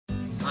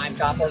I'm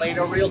top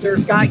Oviedo Realtor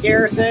Scott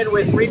Garrison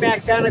with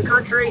ReMax Town and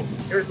Country.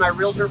 Here's my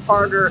realtor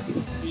partner,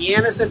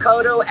 Deanna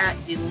Sacoto at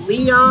the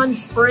Leon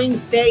Springs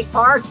State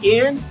Park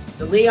in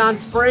the Leon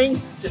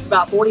Springs, just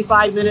about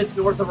 45 minutes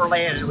north of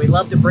Orlando. And we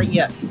love to bring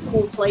you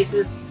cool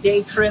places,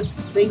 day trips,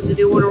 things to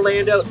do in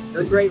Orlando,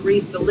 a great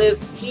reason to live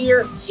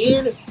here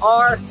in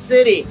our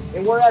city.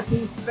 And we're at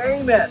these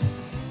famous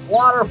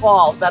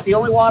waterfalls, about the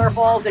only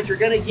waterfalls that you're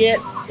going to get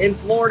in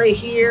Florida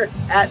here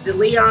at the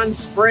Leon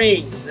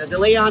Springs. Now, the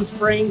Leon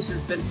Springs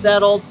has been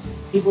settled.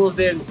 People have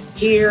been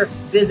here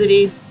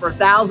visiting for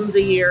thousands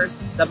of years.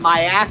 The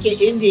Mayaca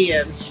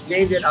Indians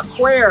named it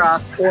Aquera,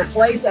 or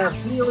place of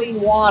healing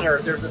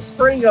waters. There's a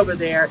spring over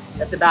there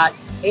that's about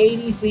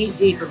 80 feet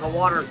deep, and the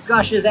water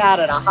gushes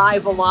out at a high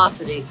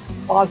velocity,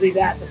 causing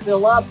that to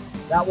fill up,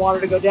 that water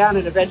to go down,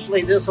 and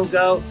eventually this will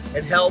go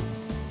and help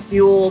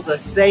fuel the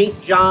St.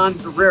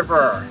 Johns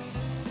River.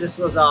 This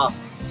was a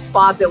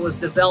spot that was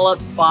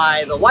developed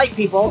by the white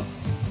people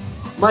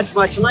much,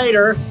 much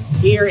later.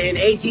 Here in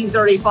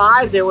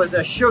 1835, there was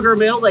a sugar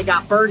mill that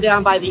got burned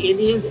down by the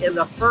Indians in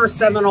the First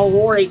Seminole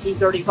War,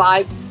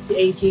 1835 to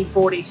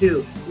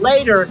 1842.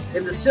 Later,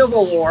 in the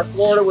Civil War,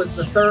 Florida was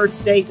the third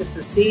state to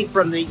secede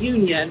from the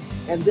Union,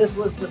 and this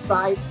was the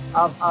site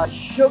of a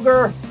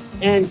sugar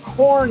and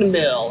corn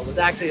mill. It was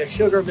actually a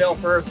sugar mill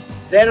first,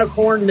 then a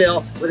corn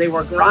mill, where they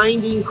were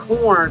grinding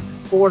corn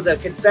for the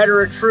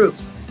Confederate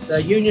troops.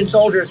 The Union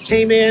soldiers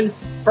came in,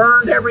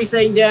 burned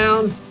everything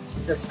down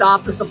to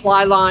stop the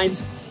supply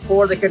lines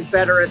for the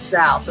Confederate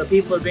South. So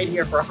people have been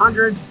here for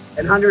hundreds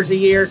and hundreds of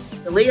years.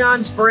 The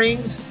Leon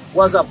Springs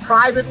was a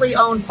privately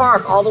owned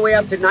park all the way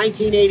up to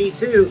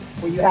 1982,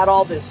 where you had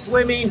all this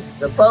swimming,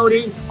 the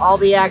boating, all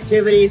the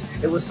activities.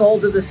 It was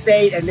sold to the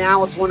state, and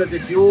now it's one of the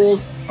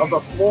jewels of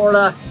the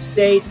Florida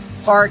State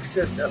Park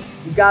system.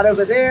 You've got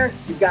over there,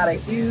 you've got a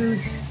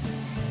huge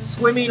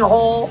swimming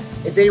hole.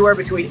 It's anywhere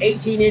between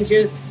 18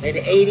 inches and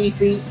 80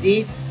 feet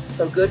deep,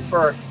 so good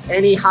for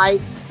any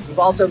height. We've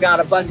also got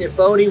abundant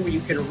boating where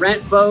you can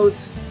rent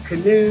boats,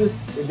 canoes.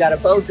 We've got a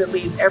boat that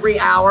leaves every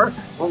hour,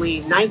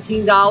 only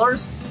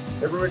 $19,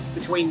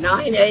 between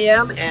 9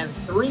 a.m. and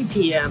 3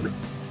 p.m.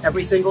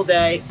 every single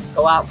day.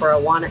 Go out for a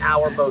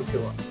 1-hour boat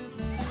tour.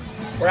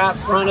 We're out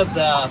front of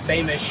the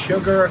famous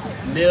Sugar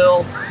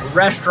Mill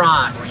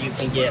restaurant, where you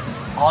can get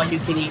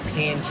all-you-can-eat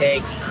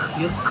pancakes.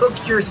 You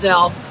cook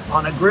yourself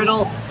on a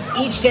griddle.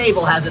 Each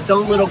table has its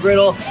own little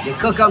griddle. You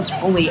cook them,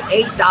 only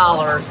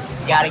 $8.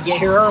 You got to get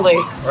here early,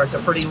 or it's a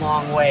pretty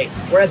long wait.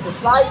 We're at the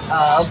site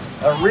of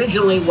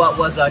originally what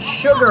was a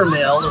sugar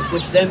mill,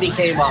 which then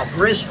became a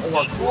grist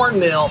or corn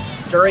mill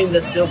during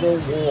the Civil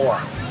War.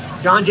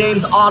 John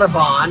James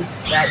Audubon,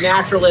 that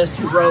naturalist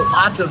who wrote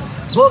lots of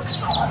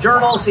books,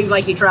 journals, seems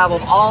like he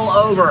traveled all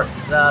over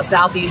the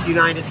southeast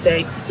United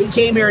States. He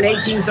came here in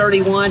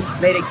 1831,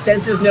 made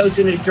extensive notes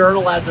in his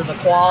journal as to the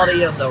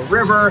quality of the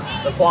river,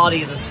 the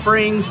quality of the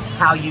springs,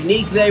 how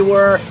unique they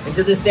were, and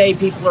to this day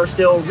people are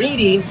still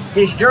reading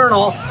his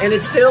journal, and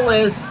it still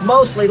is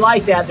mostly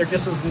like that. There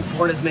just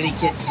weren't as many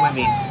kids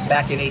swimming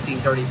back in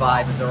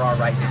 1835 as there are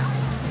right now.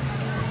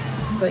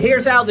 So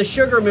here's how the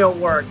sugar mill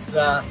works.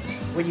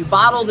 When you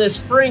bottle this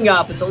spring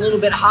up, it's a little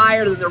bit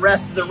higher than the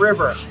rest of the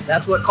river.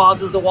 That's what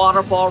causes the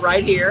waterfall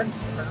right here.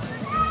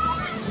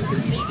 You can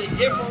see the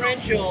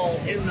differential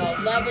in the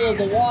level of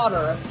the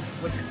water,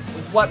 which is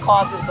what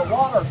causes the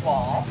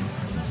waterfall,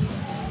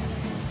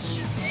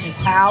 is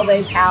how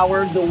they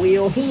powered the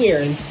wheel here.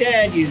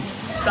 Instead, you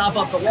stop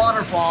up the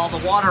waterfall,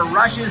 the water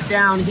rushes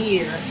down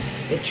here,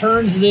 it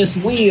turns this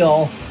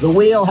wheel. The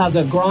wheel has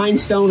a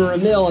grindstone or a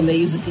mill, and they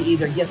use it to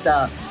either get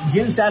the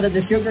juice out of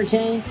the sugar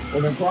cane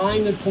or to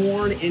grind the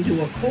corn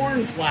into a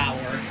corn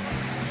flour.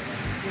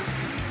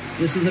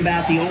 This was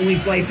about the only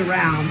place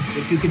around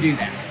that you could do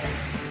that.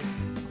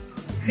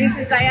 This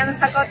is Diana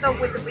Sacoto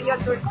with the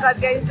Realtor Scott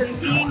Garrison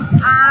team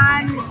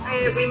and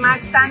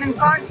ReMax Town and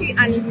Country.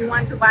 And if you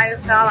want to buy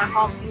or sell a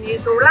home in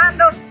East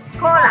Orlando,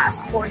 call us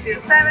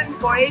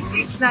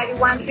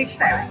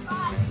 407-486-9167.